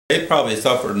They probably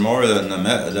suffered more than the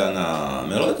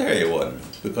military would,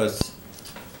 because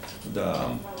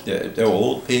the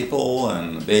old people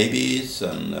and babies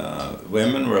and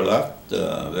women were left,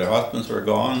 their husbands were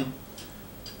gone,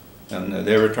 and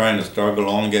they were trying to struggle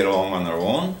along, get along on their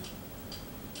own.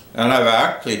 And I've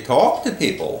actually talked to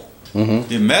people.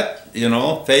 Mm-hmm. You met, you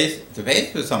know, face to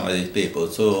face with some of these people,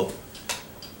 so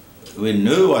we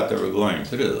knew what they were going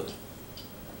through.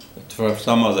 For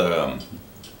some of the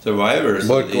survivors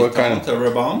of these towns that were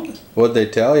bombed. What'd they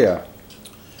tell you?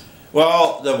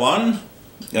 Well, the one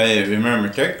I remember in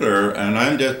particular, and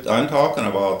I'm talking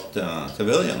about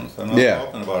civilians. I'm not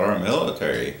talking about our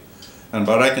military.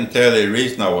 But I can tell you the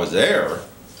reason I was there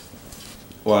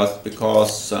was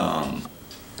because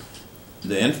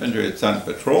the infantry had sent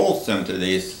patrols into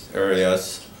these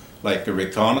areas, like a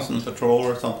reconnaissance patrol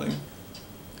or something.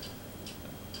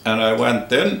 And I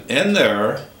went in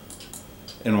there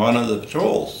in one of the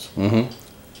patrols. Mm-hmm.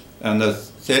 And the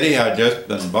city had just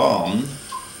been bombed,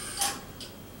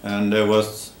 and there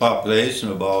was a population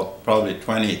of about probably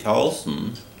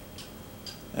 20,000,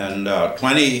 and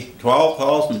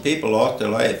 12,000 people lost their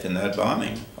life in that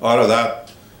bombing out of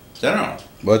that general.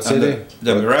 What city?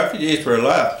 The refugees were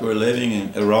left, were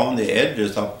living around the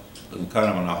edges, up in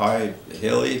kind of on a high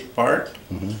hilly part.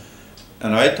 Mm-hmm.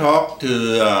 And I talked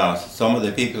to some of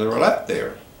the people that were left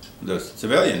there, the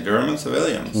German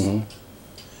civilians. Mm-hmm.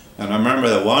 And I remember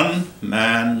the one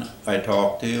man I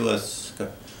talked to was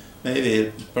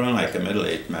maybe probably like a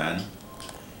middle-aged man.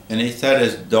 And he said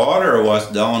his daughter was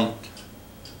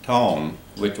downtown,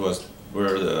 which was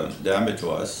where the damage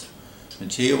was.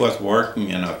 And she was working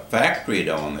in a factory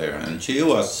down there, and she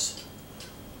was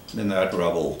in that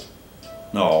rubble.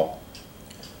 No.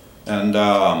 And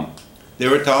they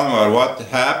were talking about what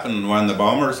happened when the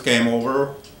bombers came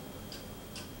over.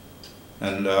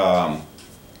 And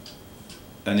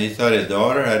he said his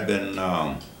daughter had been,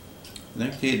 I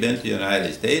think she'd been to the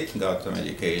United States and got some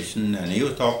education, and he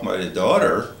was talking about his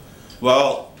daughter.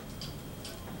 Well,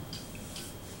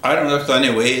 I don't know if there's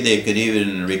any way they could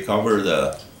even recover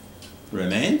the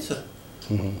remains,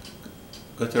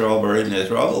 because they're all buried in this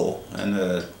rubble, and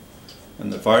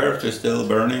the fires are still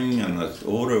burning, and the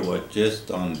odor was just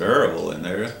unbearable in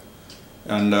there.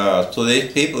 And so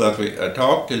these people, I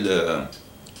talked to the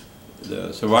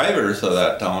survivors of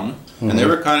that town, and they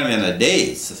were kind of in a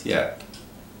daze yet.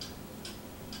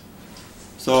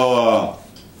 So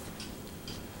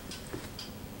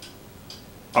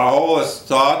I always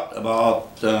thought about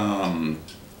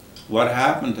what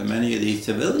happened to many of these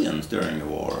civilians during the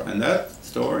war, and that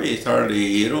story is hardly,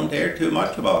 you don't hear too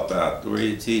much about that, where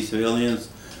you see civilians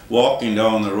walking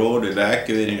down the road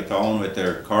evacuating a town with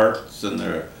their carts and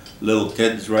their little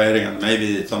kids riding, and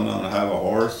maybe some of them have a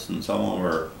horse and some of them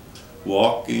were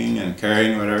walking and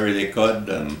carrying whatever they could.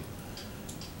 And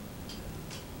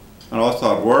I also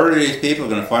thought, where are these people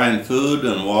going to find food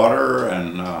and water?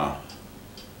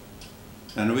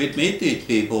 And we'd meet these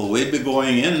people, we'd be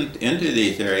going into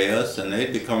these areas, and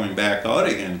they'd be coming back out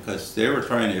again, because they were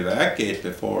trying to evacuate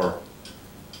before,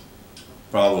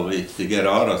 probably, to get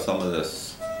out of some of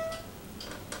this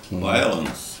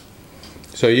violence.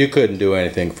 So you couldn't do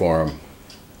anything for them?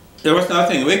 There was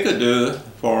nothing we could do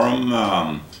for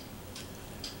them.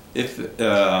 If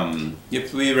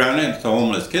we ran into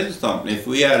homeless kids or something, if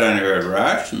we had any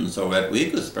rations or what we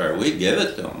could spare, we'd give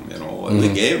it to them, you know. We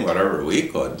gave whatever we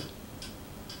could.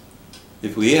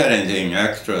 If we had anything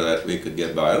extra that we could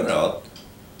get by without.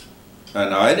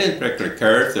 And I didn't particularly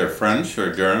care if they're French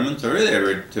or Germans,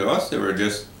 or to us they were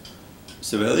just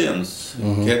civilians,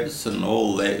 kids and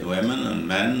old women and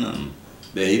men and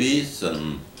babies,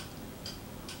 and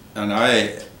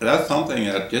that's something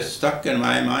that just stuck in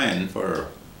my mind for.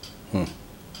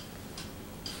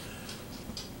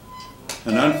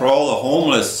 And then for all the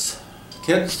homeless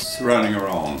kids running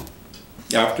around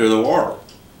after the war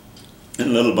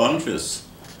in little bunches.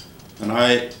 And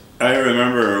I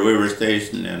remember we were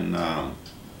stationed in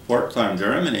Fort Sam,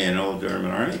 Germany, an old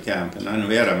German army camp, and then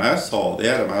we had a mess hall. They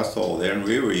had a mess hall there, and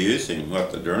we were using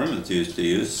what the Germans used to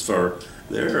use for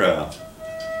their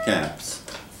camps.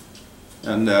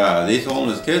 And these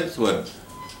homeless kids would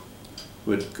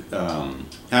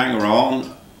hang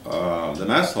around the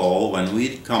mess hall when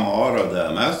we'd come out of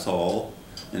the mess hall,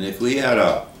 and if we had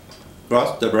a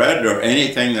crust of bread or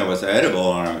anything that was edible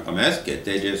on a mess kit,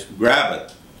 they just grab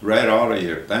it right out of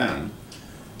your pan,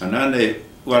 and then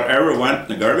whatever went in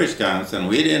the garbage cans, and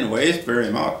we didn't waste very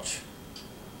much,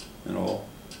 you know.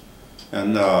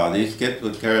 And these kids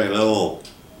would carry a little,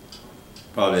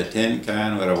 probably a tin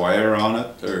can with a wire on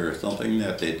it or something,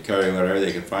 that they'd carry whatever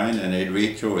they could find, and they'd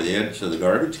reach over the edge of the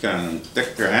garbage can and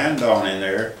stick their hand down in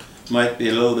there. Might be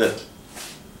a little bit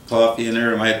coffee in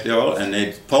there, might be all, and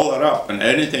they'd pull it up, and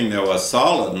anything that was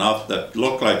solid enough that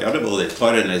looked like edible, they'd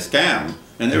put in this can.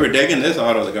 And they were digging this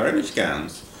out of the garbage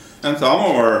cans. And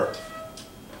some were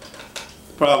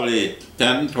probably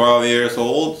 10, 12 years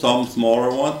old, some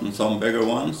smaller ones and some bigger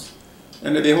ones.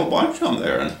 And there'd be a whole bunch of them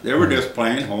there. And they were just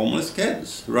plain homeless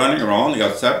kids running around. They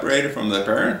got separated from their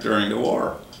parents during the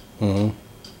war. Mm-hmm.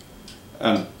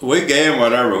 And we gave them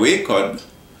whatever we could,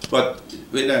 but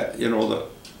we, you know, the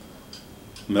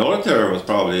military was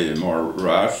probably more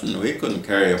rationed. We couldn't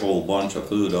carry a whole bunch of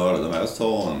food out of the mess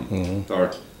hall and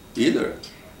start either.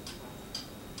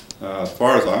 As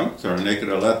far as I'm concerned, they could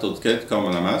have let those kids come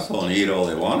in the mess hall and eat all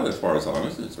they wanted, as far as I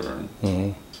was concerned.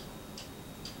 Mm-hmm.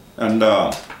 And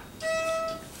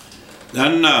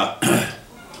then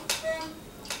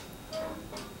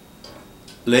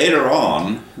later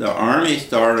on, the army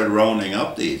started rounding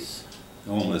up these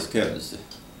homeless kids.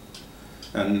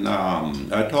 And I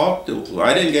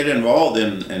didn't get involved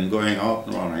in going out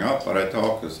and rounding up, but I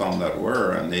talked to some that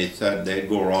were, and they said they'd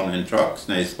go around in trucks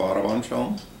and they'd spot a bunch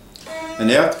of them. And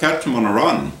they have to catch them on a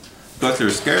run because they're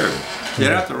scared.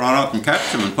 They'd have to run out and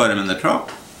catch them and put them in the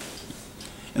truck.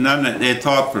 And then they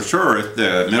thought for sure if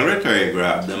the military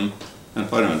grabbed them and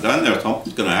put them down there,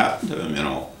 something's going to happen to them, you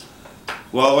know.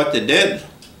 Well, what they did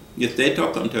is they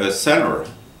took them to a center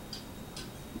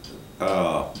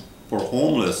for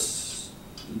homeless,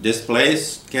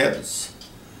 displaced kids.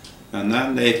 And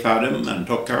then they fed them and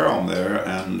took care of them there.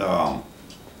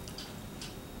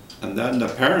 And then the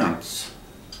parents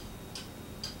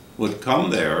would come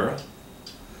there,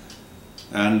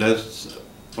 and as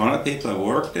one of the people that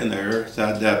worked in there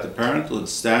said that the parents would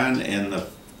stand in the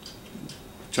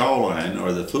chow line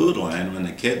or the food line when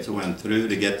the kids went through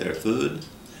to get their food.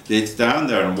 They'd stand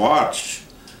there and watch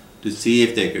to see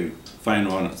if they could find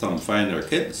their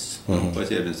kids, because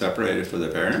they had been separated from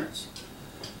their parents.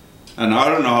 And I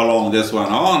don't know how long this went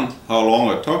on, how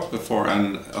long it took before,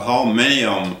 and how many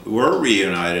of them were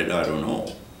reunited, I don't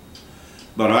know.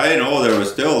 But I know there was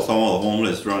still some of the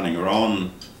homeless running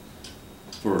around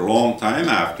for a long time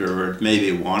afterward,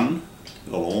 maybe one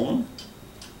alone.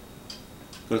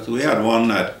 Because we had one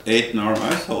that ate in our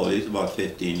mess hall. He's about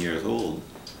 15 years old.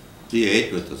 He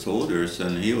ate with the soldiers,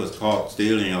 and he was caught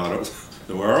stealing out of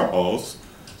the warehouse.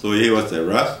 So he was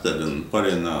arrested and put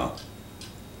in a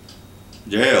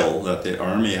jail that the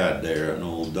army had there, an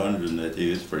old dungeon that they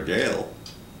used for jail.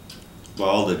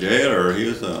 Well, the jailer, he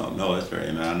was a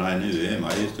military man. I knew him.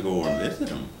 I used to go over and visit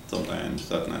him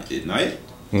sometimes at night.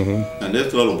 Mm-hmm. And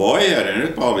this little boy had it, he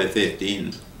was probably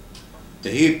 15.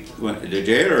 When the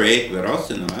jailer ate with us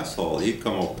in the mess hall, he'd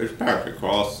come up, it's parked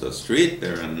across the street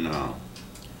there in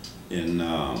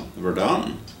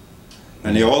Verdun.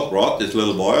 And he always brought this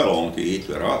little boy along to eat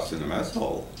with us in the mess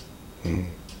hall. Mm-hmm.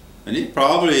 And he's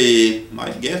probably,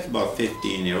 I'd guess, about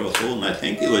 15 years old, and I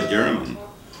think he was German.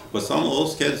 But some of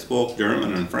those kids spoke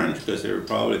German and French because they were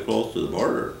probably close to the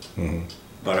border. Mm-hmm.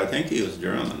 But I think he was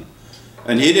German.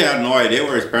 And he had no idea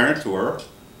where his parents were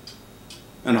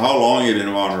and how long he'd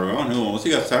been wandering around. Who knows? He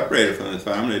got separated from his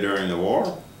family during the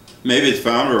war. Maybe his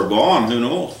family were gone, who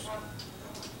knows?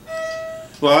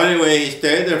 Well, anyway, he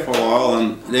stayed there for a while,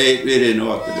 and they really didn't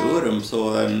know what to do with him.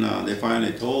 So then they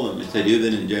finally told him, they said, "You've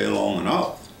been in jail long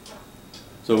enough,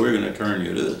 so we're going to turn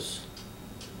you loose."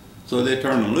 So they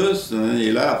turned him loose, and then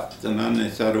he left. And then they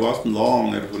said it wasn't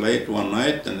long. It was late one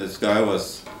night, and this guy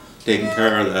was taking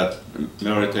care of that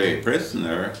military prison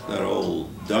there, that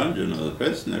old dungeon of the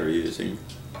prison they were using.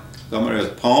 Somebody was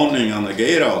pounding on the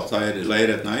gate outside late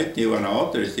at night. He went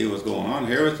out there to see what's going on.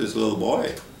 Here was this little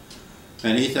boy.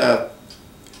 And he said,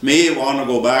 "Me want to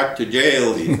go back to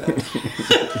jail," he said.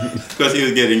 Because he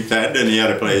was getting fed and he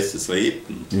had a place to sleep.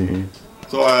 Mm-hmm.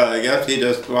 So I guess he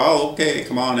just, well, okay,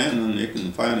 come on in and you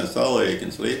can find a cellar you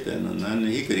can sleep in, and then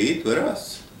he could eat with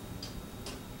us.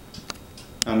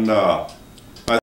 And